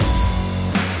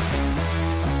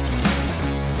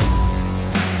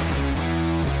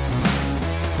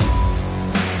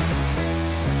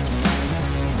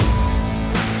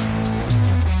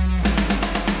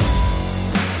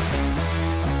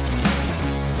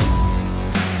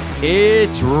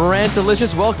It's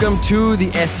Rant-alicious. Welcome to the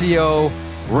SEO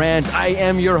Rant. I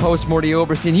am your host, Morty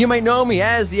Oberstein. You might know me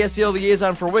as the SEO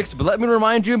liaison for Wix, but let me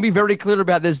remind you and be very clear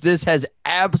about this. This has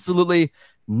absolutely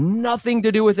nothing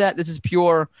to do with that. This is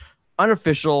pure,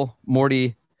 unofficial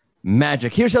Morty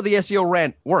magic. Here's how the SEO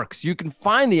Rant works. You can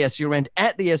find the SEO Rant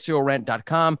at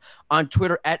theseorant.com, on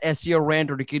Twitter at SEO Rant,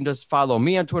 or you can just follow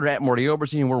me on Twitter at Morty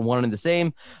Oberstein. We're one and the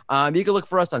same. You can look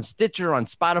for us on Stitcher, on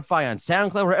Spotify, on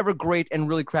SoundCloud, wherever great and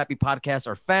really crappy podcasts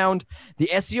are found.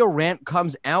 The SEO Rant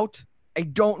comes out. I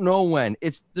don't know when.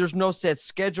 There's no set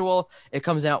schedule. It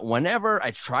comes out whenever.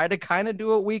 I try to kind of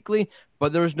do it weekly,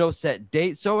 but there's no set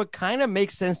date. So it kind of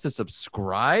makes sense to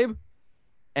subscribe.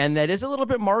 And that is a little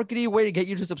bit markety way to get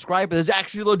you to subscribe, but there's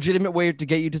actually a legitimate way to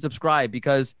get you to subscribe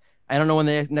because I don't know when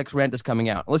the next rant is coming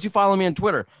out. Unless you follow me on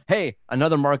Twitter. Hey,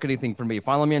 another marketing thing for me.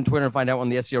 Follow me on Twitter and find out when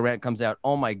the SEO Rant comes out.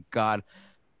 Oh my God.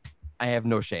 I have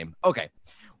no shame. Okay.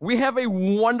 We have a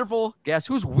wonderful guest.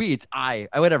 Who's we? It's I.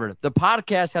 Whatever. The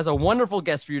podcast has a wonderful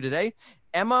guest for you today.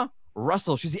 Emma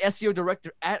Russel. She's the SEO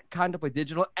director at Contemplate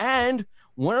Digital and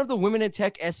one of the Women in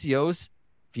Tech SEO's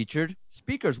featured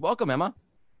speakers. Welcome, Emma.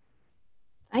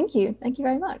 Thank you. Thank you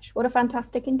very much. What a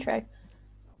fantastic intro.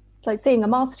 It's like seeing a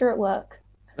master at work.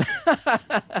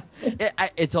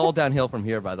 It's all downhill from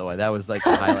here, by the way. That was like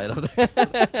the highlight of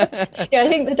it. Yeah, I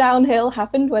think the downhill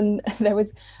happened when there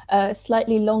was a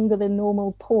slightly longer than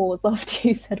normal pause after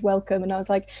you said welcome. And I was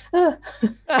like, ugh.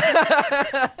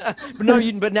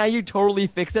 But now you totally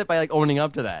fixed it by like owning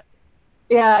up to that.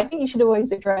 Yeah, I think you should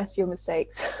always address your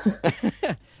mistakes.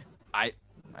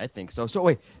 I think so.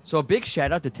 So a big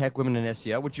shout out to Tech Women in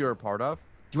SEO, which you're a part of.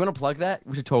 Do you want to plug that?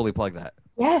 We should totally plug that.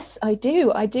 Yes, I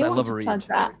do. I want to plug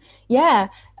that. Yeah.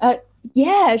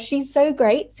 Yeah, she's so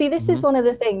great. See, this is one of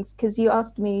the things, because you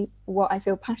asked me what I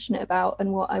feel passionate about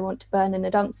and what I want to burn in a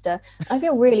dumpster. I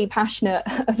feel really passionate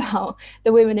about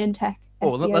the Women in Tech. Oh,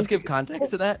 let's give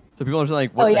context to that. So people are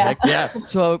like, what the heck? Yeah.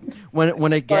 So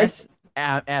when a guest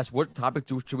ask what topic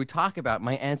should we talk about,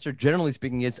 my answer generally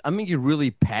speaking is something you're really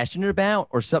passionate about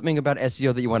or something about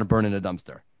SEO that you want to burn in a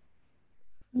dumpster.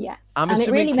 Yes. And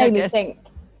it really made me think.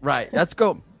 Right. Let's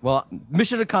go. Well,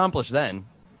 mission accomplished then.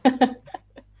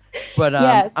 But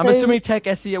I'm assuming Tech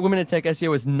SEO, Women in Tech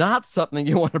SEO is not something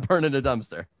you want to burn in a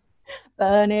dumpster.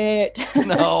 Burn it.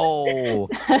 No.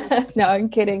 No, I'm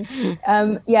kidding.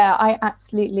 Yeah, I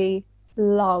absolutely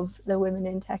love the Women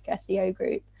in Tech SEO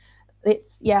group.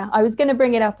 I was going to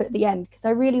bring it up at the end because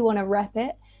I really want to rep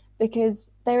it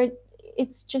because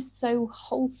it's just so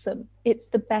wholesome. It's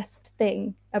the best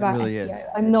thing about SEO. Is.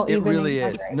 I'm not even. It really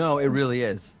is. No, it really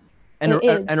is. And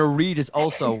a read is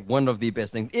also one of the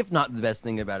best things, if not the best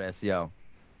thing about SEO.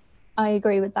 I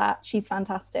agree with that. She's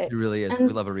fantastic. She really is. We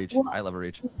love Arij. I love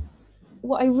Arij.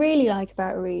 What I really like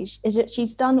about Arij is that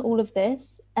she's done all of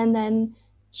this and then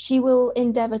she will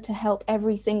endeavor to help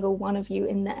every single one of you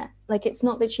in there. Like, it's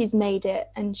not that she's made it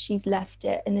and she's left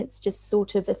it and it's just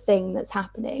sort of a thing that's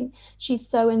happening. She's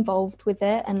so involved with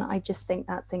it. And I just think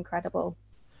that's incredible.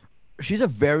 She's a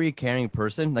very caring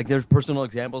person. Like, there's personal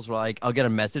examples where like I'll get a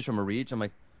message from Arij. I'm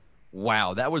like,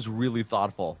 wow, that was really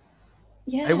thoughtful.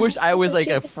 Yeah. I wish I was like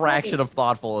a fraction of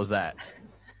thoughtful as that.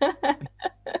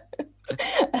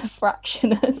 A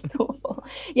fraction as thoughtful.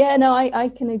 Yeah, no, I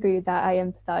can agree with that. I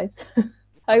empathize.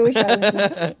 I wish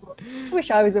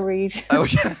I was a Reed.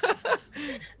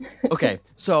 Okay,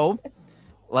 so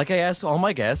like I asked all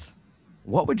my guests,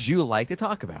 what would you like to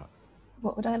talk about?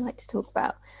 What would I like to talk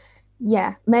about?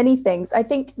 Yeah, many things. I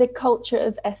think the culture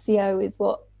of SEO is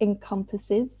what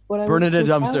encompasses what I burn it in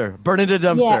a dumpster. Burn it in a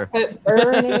dumpster. Yeah,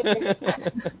 burn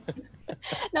it.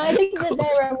 No, I think that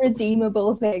there are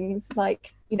redeemable things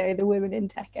like, the Women in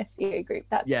Tech SEO group.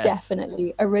 That's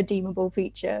definitely a redeemable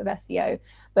feature of SEO.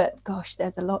 But gosh,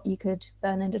 there's a lot you could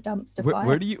burn in a dumpster fire.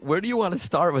 Where do you want to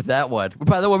start with that one?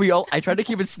 By the way, I try to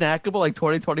keep it snackable, like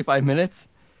 20-25 minutes.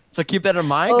 So keep that in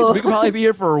mind because we could probably be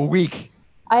here for a week.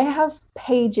 I have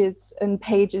pages and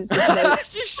pages of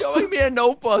notes. She's showing me a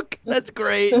notebook. That's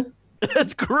great.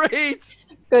 That's great.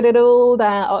 Got it all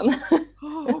down.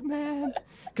 Oh man.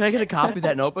 Can I get a copy of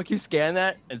that notebook? You scan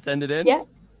that and send it in? Yeah.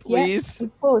 Please. Yeah,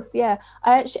 of course, yeah.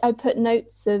 I put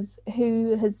notes of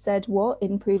who has said what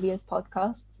in previous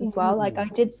podcasts as well. Like I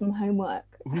did some homework.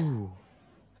 Ooh.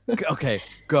 Okay,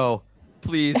 go.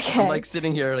 Please. Okay. I'm like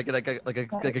sitting here like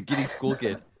a giddy school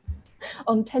kid.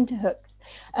 On tenterhooks.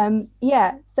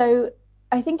 Yeah, so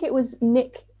I think it was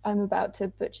Nick. I'm about to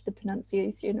butcher the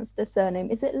pronunciation of the surname.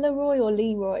 Is it Leroy or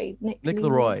Leroy? Nick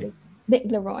Leroy. Nick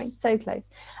Leroy, so close.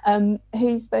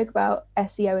 Who spoke about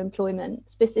SEO employment,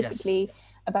 specifically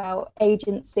about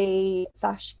agency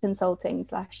 / consulting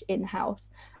 / in-house.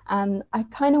 And I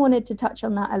kind of wanted to touch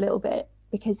on that a little bit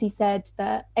because he said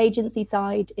that agency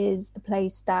side is the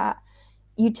place that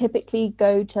you typically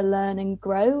go to learn and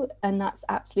grow. And that's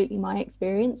absolutely my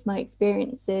experience. My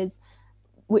experience is,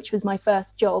 which was my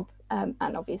first job, and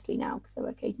obviously now because I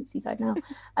work agency side now,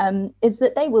 is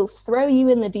that they will throw you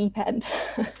in the deep end.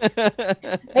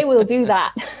 They will do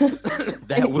that.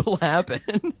 That will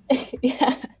happen.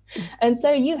 Yeah. And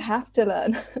so you have to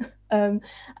learn.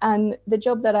 And the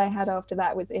job that I had after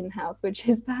that was in-house, which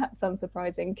is perhaps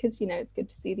unsurprising because, it's good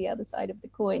to see the other side of the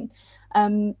coin.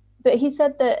 But he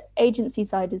said that agency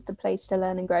side is the place to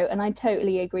learn and grow. And I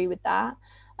totally agree with that.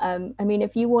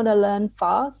 If you want to learn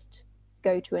fast,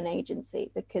 go to an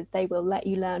agency because they will let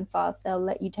you learn fast. They'll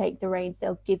let you take the reins.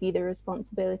 They'll give you the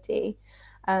responsibility.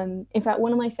 In fact,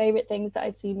 one of my favorite things that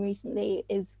I've seen recently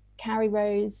is Carrie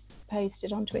Rose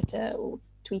posted on Twitter or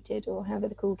tweeted, or however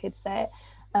the cool kids say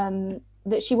it,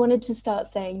 that she wanted to start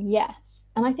saying yes.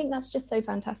 And I think that's just so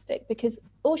fantastic because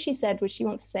all she said was she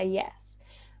wants to say yes.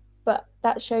 But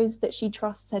that shows that she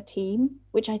trusts her team,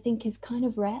 which I think is kind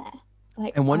of rare.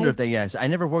 I wonder if yes. I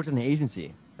never worked in an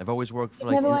agency. I've always worked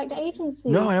for never worked at agency.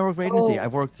 No, I never worked for agency.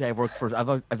 I've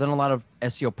done a lot of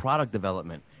SEO product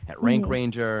development at Rank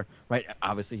Ranger, right?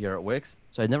 Obviously here at Wix.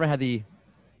 So I never had the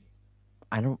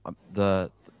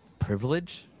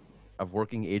privilege of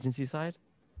working agency side.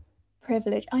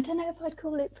 Privilege. I don't know if I'd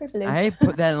call it privilege. I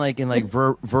put that in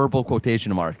verbal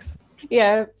quotation marks.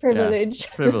 Yeah, privilege.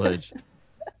 Yeah, privilege.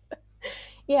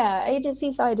 Yeah,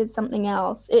 agency side is something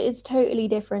else. It is totally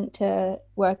different to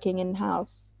working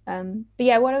in-house. But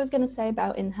yeah, what I was going to say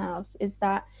about in-house is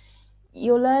that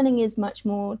your learning is much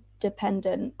more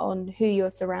dependent on who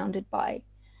you're surrounded by.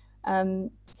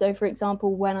 So for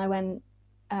example, when I went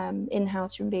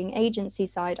in-house from being agency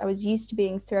side, I was used to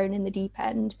being thrown in the deep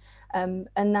end.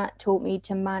 And that taught me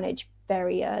to manage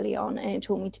very early on, and it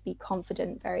taught me to be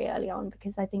confident very early on,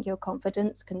 because I think your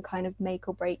confidence can kind of make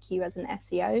or break you as an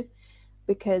SEO,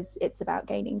 because it's about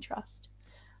gaining trust.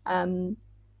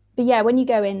 But yeah, when you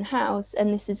go in-house,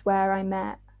 and this is where I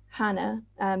met Hannah,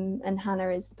 and Hannah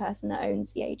is the person that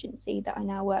owns the agency that I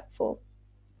now work for.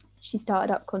 She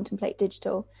started up Contemplate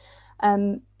Digital.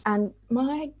 And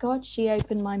my God, she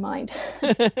opened my mind.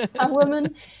 That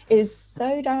woman is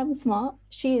so damn smart.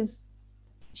 She's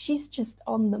just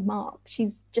on the mark.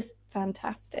 She's just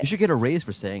fantastic. You should get a raise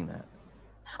for saying that.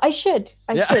 I should.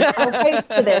 I'll post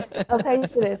for this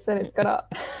when it's got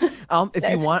up. If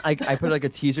you want, I put a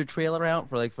teaser trailer out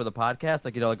for the podcast,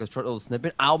 a short little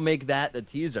snippet. I'll make that the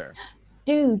teaser.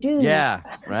 Do. Yeah,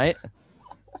 right.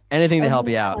 Anything to help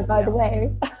you out. By the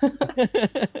way.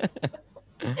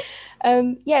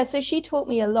 Yeah, so she taught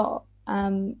me a lot.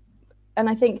 And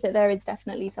I think that there is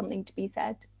definitely something to be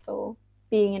said for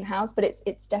being in-house, but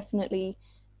it's definitely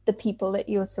the people that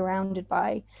you're surrounded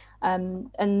by.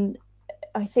 And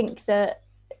I think that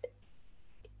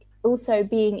also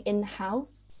being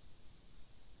in-house,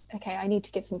 okay, I need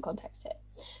to give some context here.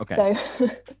 Okay. So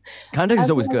context is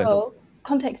always good.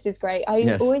 Context is great.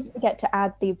 I always forget to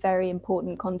add the very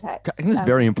important context. I think it's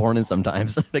very important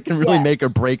sometimes. It can really make or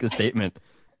break a statement.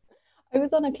 I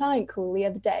was on a client call the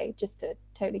other day, just to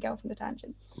totally go off on a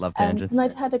tangent. Love tangents. And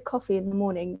I'd had a coffee in the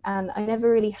morning, and I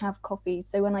never really have coffee.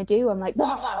 So when I do, I'm like,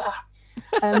 blah, blah,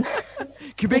 blah. Can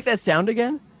you make that sound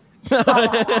again? There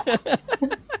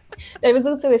was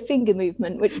also a finger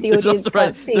movement, which the audience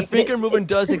can't see. The finger movement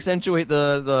does accentuate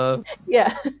the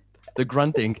the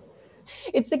grunting.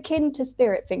 It's akin to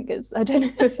spirit fingers. I don't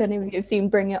know if any of you have seen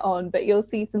Bring It On, but you'll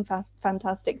see some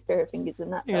fantastic spirit fingers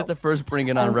in that. It's the first Bring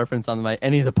It On reference on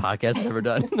any of the podcasts I've ever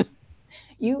done.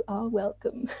 You are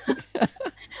welcome.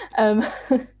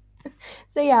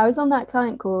 So yeah, I was on that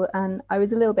client call and I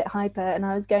was a little bit hyper, and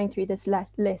I was going through this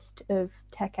list of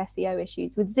tech SEO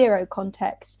issues with zero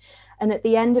context. And at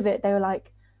the end of it, they were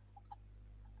like,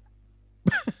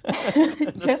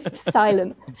 just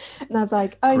silent. And I was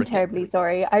like, I'm terribly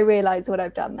sorry. I realize what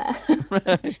I've done there.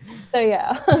 Right. So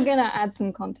yeah, I'm going to add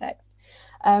some context.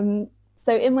 So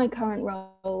in my current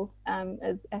role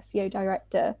as SEO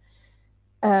director,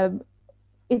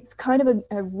 it's kind of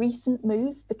a recent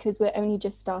move because we're only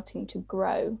just starting to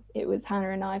grow. It was Hannah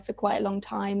and I for quite a long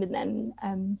time, and then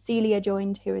Celia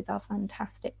joined, who is our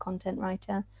fantastic content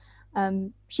writer.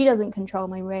 She doesn't control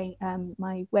my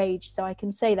wage, so I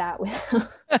can say that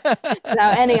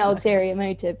without any ulterior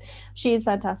motive. She is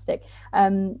fantastic.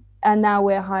 And now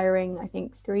we're hiring, I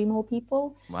think, 3 more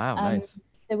people. Wow, nice.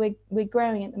 So we're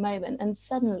growing at the moment, and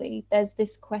suddenly there's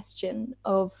this question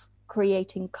of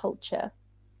creating culture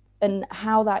and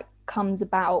how that comes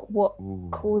about, what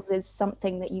causes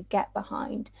something that you get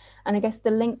behind. And I guess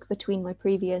the link between my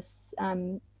previous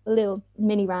little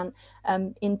mini rant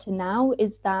into now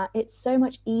is that it's so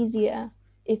much easier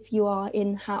if you are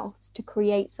in-house to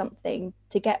create something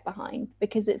to get behind,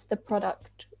 because it's the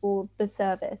product or the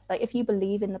service. Like if you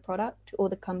believe in the product or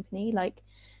the company, like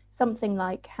something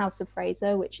like House of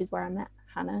Fraser, which is where I met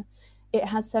Hannah, it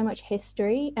has so much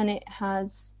history and it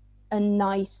has a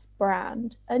nice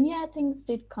brand. And yeah, things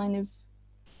did kind of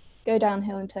go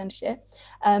downhill and turn to shit.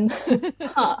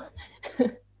 But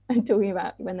I'm talking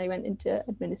about when they went into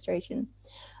administration.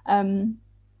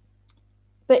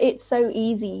 But it's so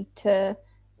easy to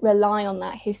rely on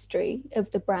that history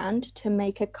of the brand to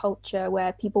make a culture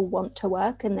where people want to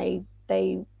work and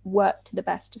they work to the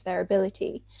best of their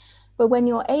ability. But when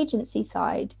you're agency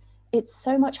side, it's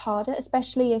so much harder,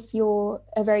 especially if you're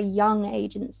a very young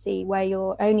agency where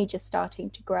you're only just starting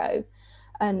to grow,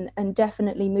 and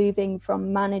definitely moving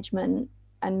from management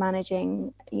and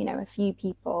managing, you know, a few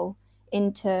people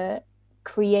into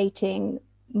creating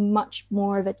much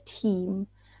more of a team.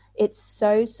 It's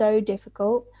so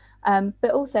difficult.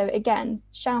 But also, again,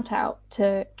 shout out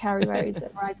to Carrie Rose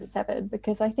and Rise at 7,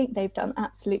 because I think they've done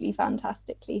absolutely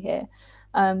fantastically here.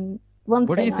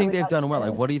 What do you think they've done well?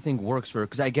 Like, what do you think works for?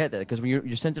 Because I get that. Because when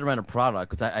you're centered around a product,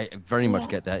 because I very much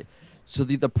get that. So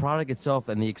the product itself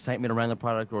and the excitement around the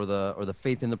product or the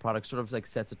faith in the product sort of like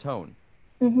sets a tone.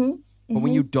 But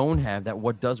when you don't have that,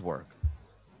 what does work?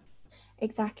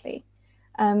 Exactly.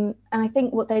 And I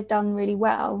think what they've done really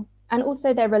well, and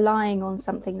also they're relying on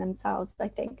something themselves. I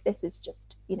think this is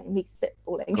just, you know, me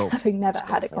spitballing, having never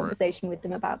had a conversation with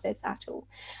them about this at all.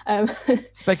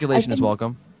 Speculation is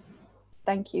welcome.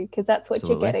 Thank you, because that's what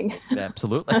you're getting.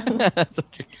 Absolutely.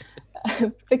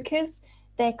 Because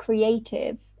they're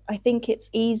creative, I think it's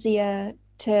easier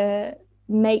to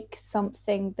make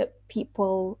something that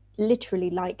people literally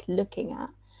like looking at.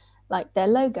 Like their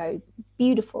logo,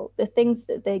 beautiful. The things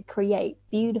that they create,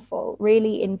 beautiful,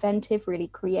 really inventive, really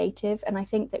creative. And I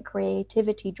think that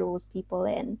creativity draws people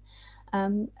in.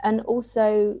 And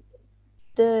also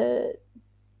the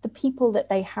people that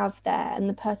they have there and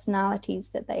the personalities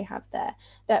that they have there,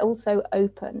 they're also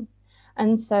open.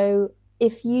 And so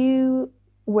if you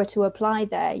were to apply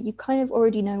there, you kind of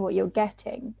already know what you're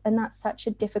getting. And that's such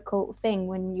a difficult thing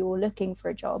when you're looking for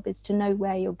a job, is to know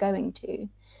where you're going to.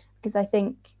 Because I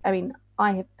think, I mean,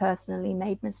 I have personally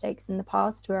made mistakes in the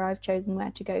past where I've chosen where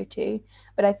to go to.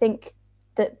 But I think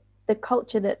that the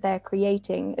culture that they're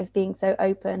creating of being so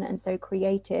open and so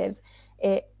creative,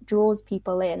 it draws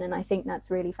people in. And I think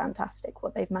that's really fantastic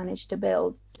what they've managed to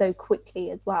build so quickly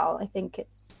as well. I think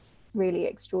it's really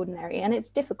extraordinary, and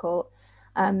it's difficult.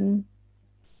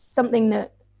 Something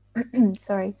that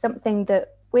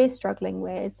we're struggling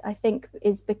with, I think,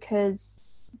 is because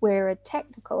we're a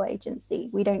technical agency.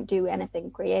 We don't do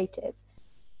anything creative.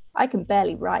 I can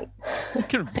barely write. You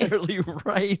can barely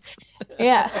write.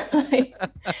 Yeah.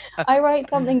 I write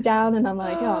something down and I'm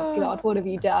like, oh God, what have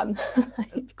you done?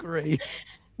 That's great.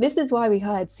 This is why we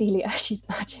hired Celia. She's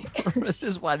magic. This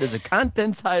is why there's a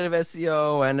content side of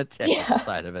SEO and a technical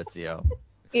side of SEO.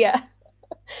 Yeah.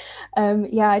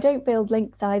 I don't build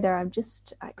links either.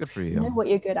 Good for you. Know what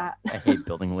you're good at. I hate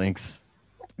building links.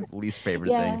 Least favorite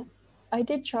thing. I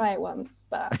did try it once,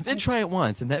 but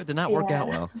and that did not work out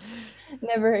well.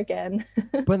 Never again.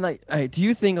 But like, do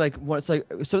you think like what's like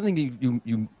something that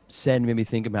you said made me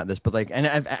think about this? But like, and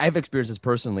I've experienced this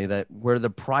personally, that where the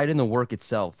pride in the work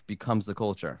itself becomes the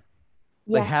culture.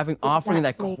 Yes, like offering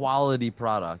that quality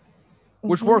product,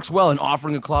 which works well, and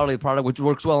offering a quality product, which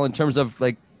works well in terms of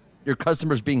like your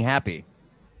customers being happy.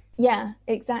 Yeah,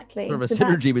 exactly. Sort of a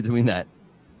synergy between that.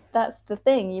 That's the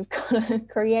thing. You've got to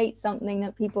create something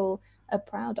that people are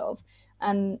proud of,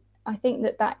 and I think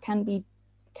that can be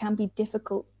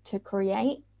difficult to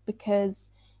create, because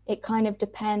it kind of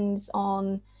depends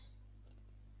on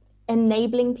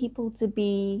enabling people to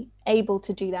be able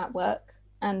to do that work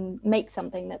and make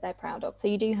something that they're proud of. So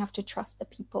you do have to trust the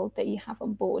people that you have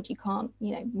on board. You can't,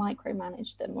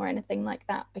 micromanage them or anything like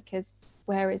that, because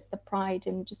where is the pride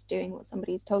in just doing what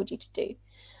somebody's told you to do?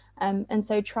 And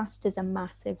so trust is a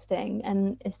massive thing.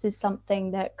 And this is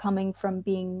something that, coming from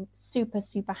being super,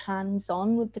 super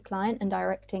hands-on with the client and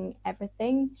directing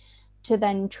everything, to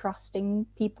then trusting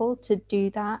people to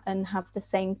do that and have the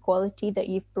same quality that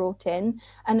you've brought in.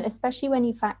 And especially when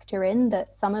you factor in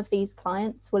that some of these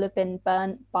clients will have been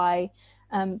burnt by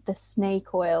the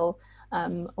snake oil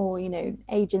or,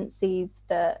 agencies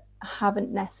that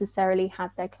haven't necessarily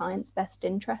had their clients' best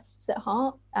interests at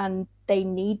heart, and they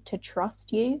need to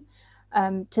trust you.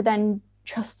 To then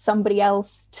trust somebody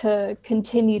else to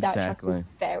continue that trust is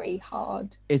very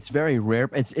hard. It's very rare.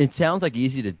 It sounds like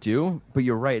easy to do, but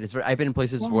you're right. I've been in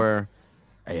places where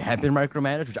I have been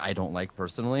micromanaged, which I don't like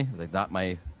personally. Like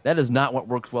that is not what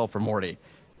works well for Morty.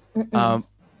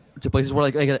 to places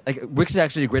where like Wix is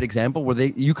actually a great example where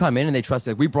you come in and they trust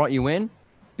you. Like, we brought you in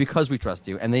because we trust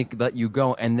you, and they let you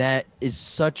go. And that is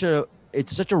such a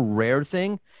rare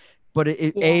thing, but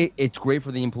it's great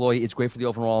for the employee, it's great for the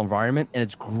overall environment, and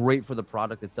it's great for the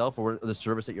product itself or the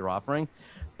service that you're offering.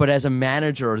 But as a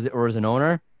manager or as an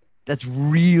owner, that's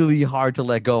really hard to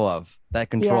let go of, that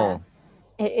control.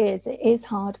 Yeah, it is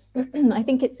hard. I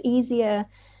think it's easier,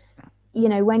 you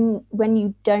know, when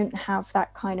you don't have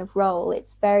that kind of role,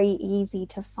 it's very easy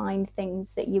to find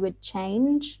things that you would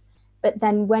change. But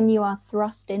then when you are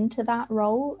thrust into that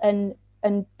role and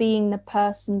being the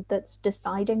person that's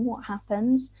deciding what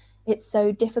happens, it's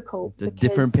so difficult. The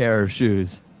different pair of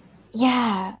shoes.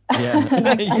 Yeah. Yeah.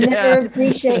 I never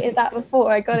appreciated that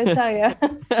before, I gotta tell you.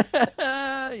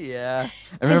 Yeah.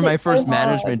 I remember my first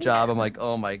management job. I'm like,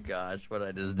 oh my gosh, what did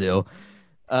I just do?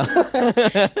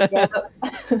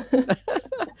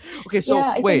 Okay, so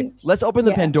let's open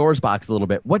the Pandora's box a little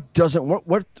bit.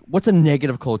 What's a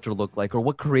negative culture look like, or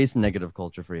what creates a negative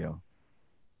culture for you?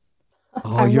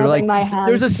 Oh, you're like,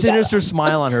 there's a sinister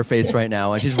smile on her face right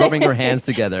now, and she's rubbing her hands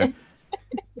together.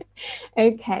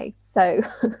 Okay, so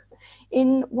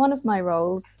in one of my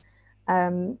roles,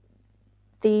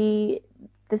 the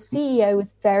CEO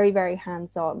was very, very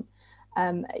hands-on.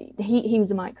 He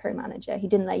was a micromanager. He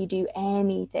didn't let you do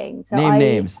anything. So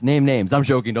name names. I'm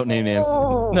joking. Don't name names.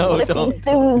 No, don't. He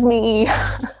sues me.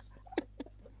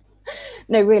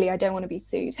 No, really, I don't want to be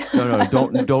sued. No,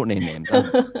 don't name names.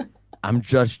 I'm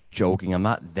just joking. I'm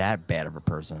not that bad of a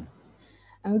person.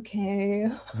 Okay.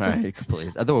 All right,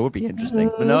 please. I thought it would be interesting,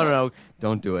 but no,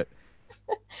 don't do it.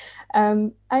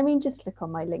 I mean, just look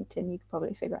on my LinkedIn. You could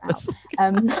probably figure it out.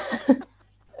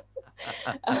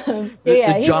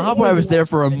 The job where I was there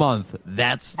for a month,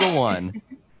 that's the one.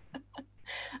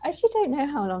 I actually don't know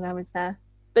how long I was there,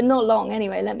 but not long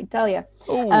anyway, let me tell you.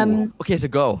 Okay, so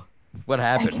go. What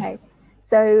happened? Okay,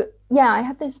 so yeah, I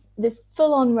had this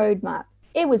full-on roadmap.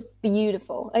 It was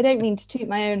beautiful. I don't mean to toot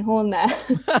my own horn there.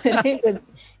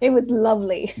 It was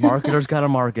lovely. Marketers got to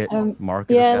market.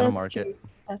 Marketers got to market. True.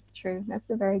 That's true. That's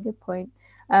a very good point.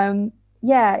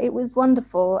 Yeah, it was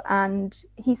wonderful, and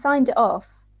he signed it off.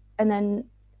 And then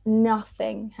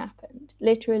nothing happened,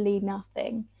 literally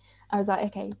nothing. I was like,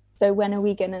 okay, so when are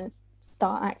we going to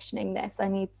start actioning this? I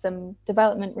need some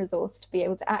development resource to be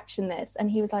able to action this. And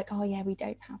he was like, oh yeah, we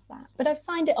don't have that, but I've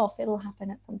signed it off. It'll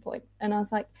happen at some point. And I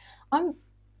was like, I'm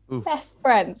best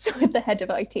friends with the head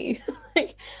of IT.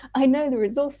 Like, I know the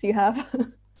resource you have.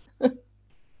 You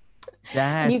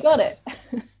got it.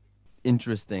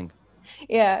 Interesting.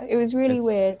 Yeah, it was really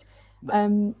weird.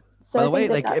 So by the way,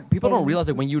 like, people don't realize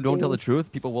that when you don't tell the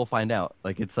truth, people will find out.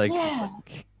 Like, it's like,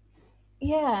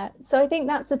 yeah. So I think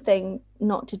that's a thing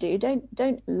not to do.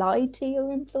 Don't lie to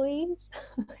your employees.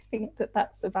 I think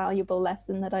that's a valuable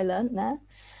lesson that I learned there.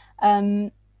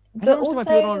 But also, why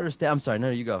people don't understand. I'm sorry. No,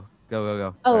 you go.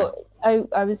 Go. Oh,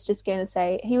 I was just going to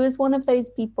say, he was one of those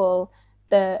people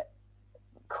that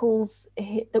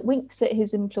winks at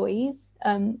his employees,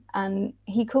 and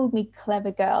he called me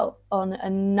clever girl on a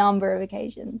number of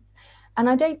occasions, and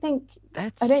I don't think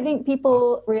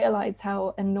people realize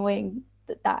how annoying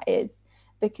that is,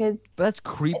 because that's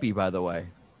creepy, by the way.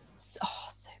 So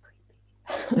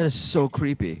creepy. That is so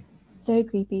creepy. So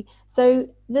creepy. So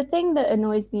the thing that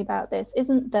annoys me about this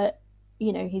isn't that,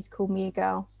 you know, he's called me a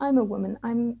girl. I'm a woman.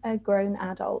 I'm a grown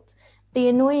adult. The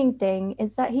annoying thing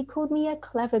is that he called me a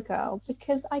clever girl,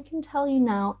 because I can tell you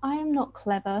now, I am not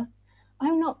clever.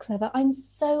 I'm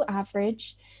so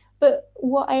average. But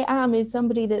what I am is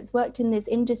somebody that's worked in this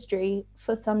industry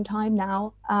for some time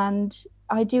now, and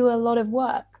I do a lot of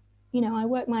work. You know, I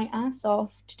work my ass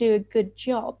off to do a good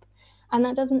job, and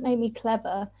that doesn't make me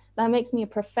clever. That makes me a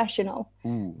professional.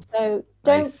 Ooh, so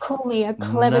don't call me a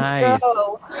clever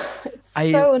girl. It's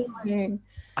so annoying.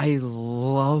 I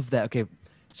love that. Okay,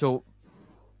 so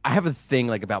I have a thing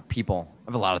like about people.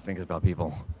 I have a lot of things about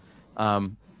people.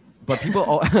 But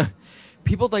people,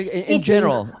 people like in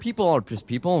general, people are just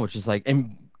people, which is like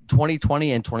in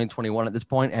 2020 and 2021 at this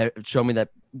point have shown me that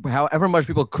however much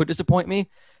people could disappoint me,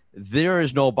 there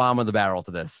is no bottom of the barrel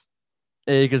to this.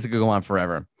 It could go on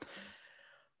forever.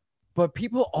 But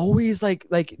people always like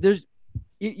there's,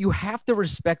 you have to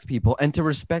respect people, and to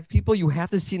respect people, you have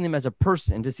to see them as a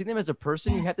person. And to see them as a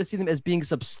person, you have to see them as being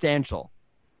substantial.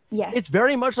 Yes. It's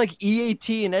very much like EAT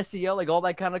and SEO, like all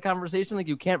that kind of conversation. Like,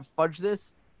 you can't fudge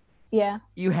this. Yeah.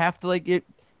 You have to like it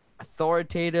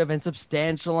authoritative and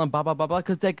substantial and blah, blah, blah, blah,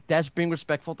 because that's being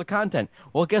respectful to content.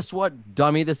 Well, guess what,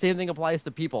 dummy? The same thing applies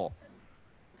to people.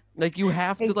 Like, you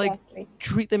have to like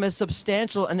treat them as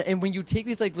substantial. And when you take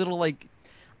these like little like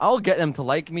I'll get them to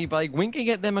like me by like winking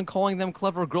at them and calling them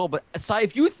clever girl. But aside,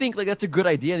 if you think like that's a good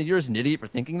idea, then you're just an idiot for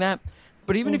thinking that.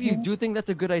 But even if you do think that's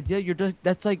a good idea,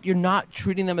 that's like you're not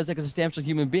treating them as like a substantial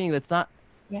human being. That's not.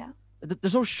 Yeah.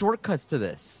 There's no shortcuts to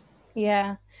this.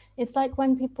 Yeah. It's like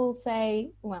when people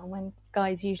say, well, when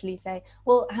guys usually say,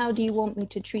 well, how do you want me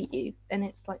to treat you? And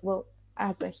it's like, well,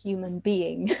 as a human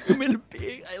being. Human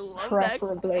being. I love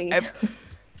preferably. that.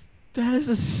 That is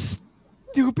the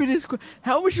stupidest.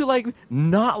 How would you like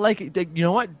not like, you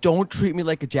know what? Don't treat me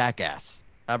like a jackass.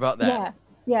 How about that? Yeah.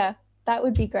 Yeah. That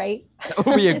would be great. That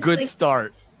would be a good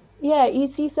start. Yeah. You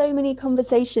see so many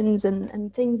conversations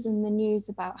and things in the news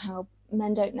about how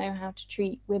men don't know how to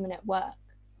treat women at work.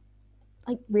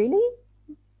 Like, really?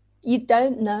 You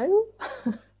don't know?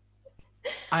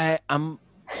 I'm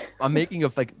making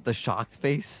of like the shocked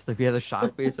face. Like we have the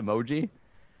shocked face emoji.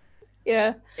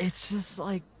 Yeah. It's just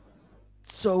like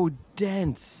so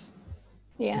dense.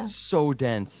 Yeah. It's so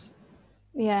dense.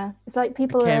 Yeah. It's like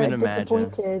people are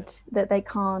disappointed that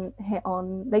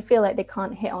they feel like they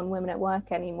can't hit on women at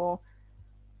work anymore.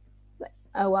 Like,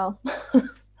 oh well.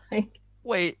 Like,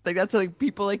 wait, like that's like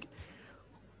people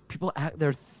act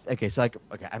they're okay, so like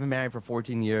okay, I've been married for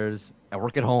 14 years. I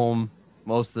work at home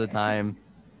most of the time.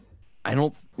 I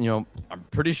don't, I'm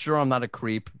pretty sure I'm not a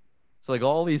creep. So like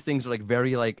all these things are like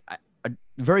very like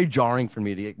very jarring for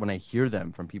me to when I hear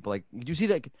them from people. Like you see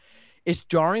like it's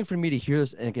jarring for me to hear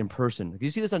this like in person. Like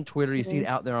you see this on Twitter, you see it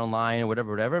out there online or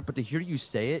whatever, but to hear you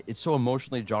say it, it's so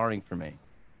emotionally jarring for me.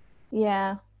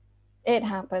 Yeah, it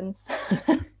happens.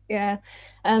 Yeah.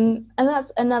 And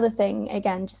that's another thing,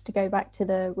 again, just to go back to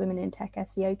the Women in Tech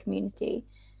SEO community.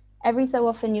 Every so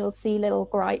often you'll see little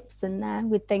gripes in there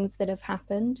with things that have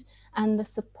happened and the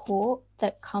support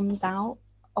that comes out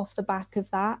off the back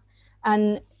of that.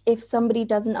 And if somebody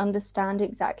doesn't understand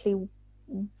exactly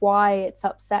why it's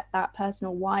upset that person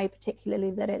or why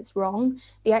particularly that it's wrong,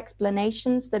 the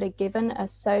explanations that are given are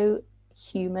so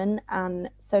human and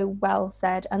so well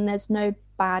said, and there's no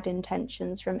bad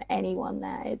intentions from anyone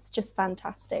there. It's just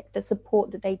fantastic. The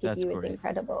support that they give you is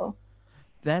incredible.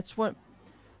 That's what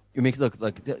it makes look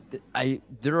like.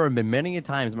 There have been many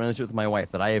times when I was with my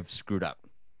wife that I have screwed up.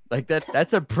 Like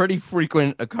that's a pretty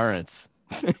frequent occurrence.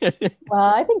 Well,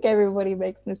 I think everybody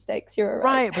makes mistakes. You're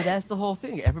right, but that's the whole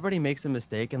thing. Everybody makes a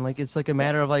mistake, and like it's like a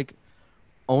matter of like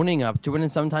owning up to it.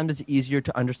 And sometimes it's easier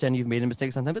to understand you've made a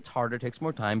mistake. Sometimes it's harder, it takes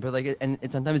more time. But like, and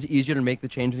sometimes it's easier to make the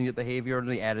change in the behavior or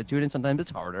the attitude, and sometimes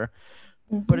it's harder.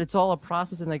 But it's all a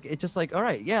process, and like it's just like, all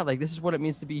right, yeah, like this is what it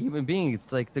means to be a human being.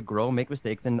 It's like to grow, make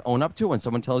mistakes, and own up to it. When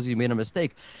someone tells you made a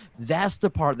mistake, that's the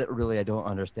part that really I don't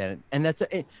understand. And that's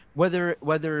whether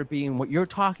it being what you're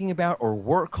talking about or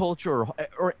work culture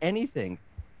or anything.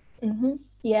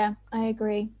 Yeah, I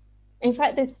agree. In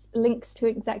fact, this links to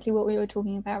exactly what we were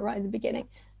talking about right at the beginning.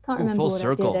 Can't remember what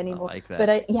I did anymore. I like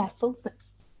that. But full circle.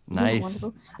 Nice.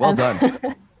 Well done.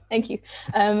 Thank you.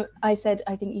 I said,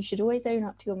 I think you should always own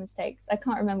up to your mistakes. I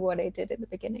can't remember what I did at the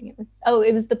beginning.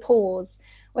 It was the pause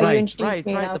where you introduced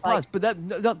me. Right, the pause. But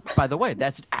that, by the way,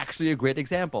 that's actually a great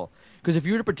example. Because if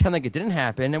you were to pretend like it didn't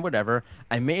happen and whatever,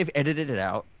 I may have edited it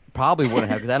out. Probably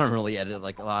wouldn't have, because I don't really edit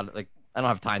like a lot. Like I don't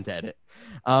have time to edit.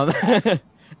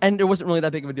 And it wasn't really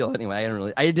that big of a deal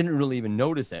anyway. I didn't really even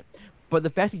notice it. But the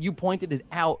fact that you pointed it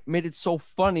out made it so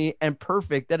funny and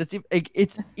perfect that it's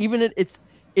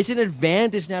an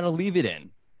advantage now to leave it in,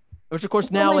 which of course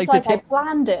it's now like I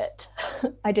planned it.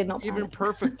 I did not. Even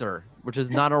perfecter, which is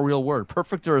not a real word.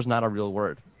 Perfecter is not a real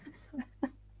word.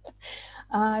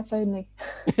 If only.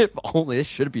 If only it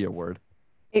should be a word.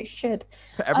 It should.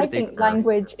 I think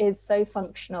language is so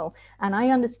functional, and I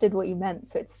understood what you meant,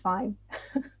 so it's fine.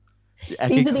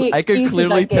 I could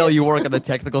clearly tell you work on the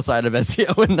technical side of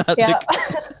SEO and not. Yeah.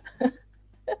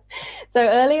 So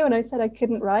earlier when I said I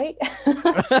couldn't write.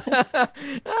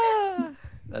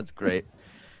 That's great.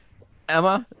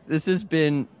 Emma, this has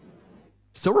been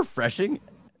so refreshing.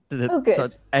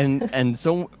 Good. And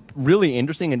so really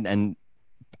interesting. And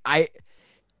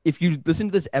if you listen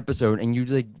to this episode and you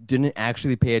like didn't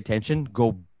actually pay attention,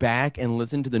 go back and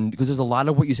listen to because there's a lot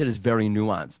of what you said is very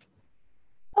nuanced.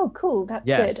 Oh, cool. That's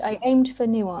good. I aimed for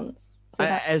nuance. So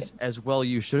as well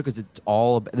you should, because it's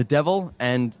all about the devil,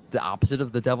 and the opposite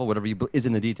of the devil, whatever is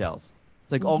in the details.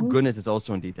 It's like all goodness is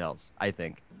also in details, I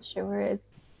think. Sure is.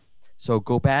 So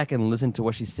go back and listen to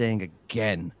what she's saying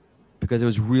again, because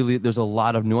there's a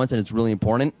lot of nuance and it's really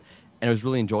important, and it was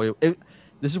really enjoyable.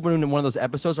 This is one of those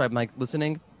episodes where I'm like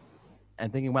listening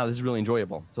and thinking, wow, this is really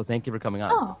enjoyable. So thank you for coming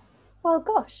on. Oh, well,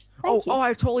 gosh. Thank you. Oh,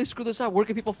 I totally screwed this up. Where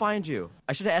can people find you?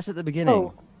 I should have asked at the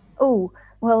beginning. Oh,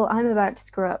 well, I'm about to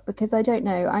screw up because I don't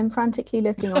know. I'm frantically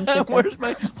looking on Twitter.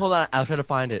 Hold on, I'll try to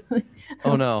find it.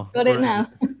 Oh no. Got it now.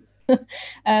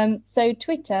 So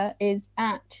Twitter is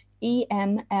at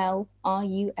EMLRUSS.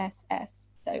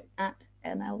 So at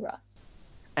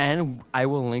MLRuss. And I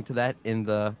will link to that in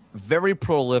the very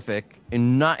prolific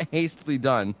and not hastily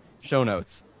done show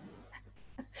notes.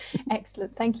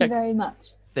 Excellent. Thank you very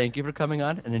much. Thank you for coming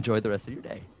on, and enjoy the rest of your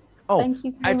day. Oh, thank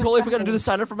you I totally forgot to do the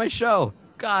sign up for my show.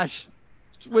 Gosh,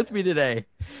 it's with me today.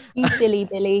 You silly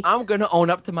Billy. I'm going to own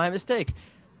up to my mistake.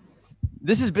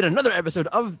 This has been another episode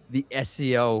of the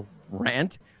SEO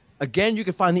Rant. Again, you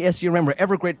can find the SEO Rant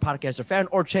wherever great podcasts are found,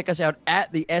 or check us out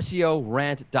at the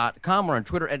SEOrant.com or on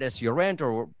Twitter at SEO Rant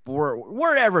or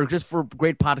wherever, just for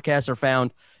great podcasts are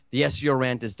found. The SEO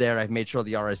Rant is there. I've made sure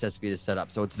the RSS feed is set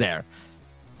up, so it's there.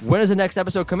 When does the next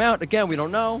episode come out? Again, we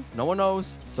don't know. No one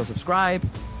knows. So subscribe.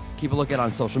 Keep a look at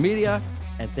on social media.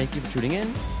 And thank you for tuning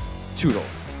in. Toodles.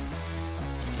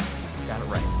 Got it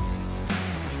right.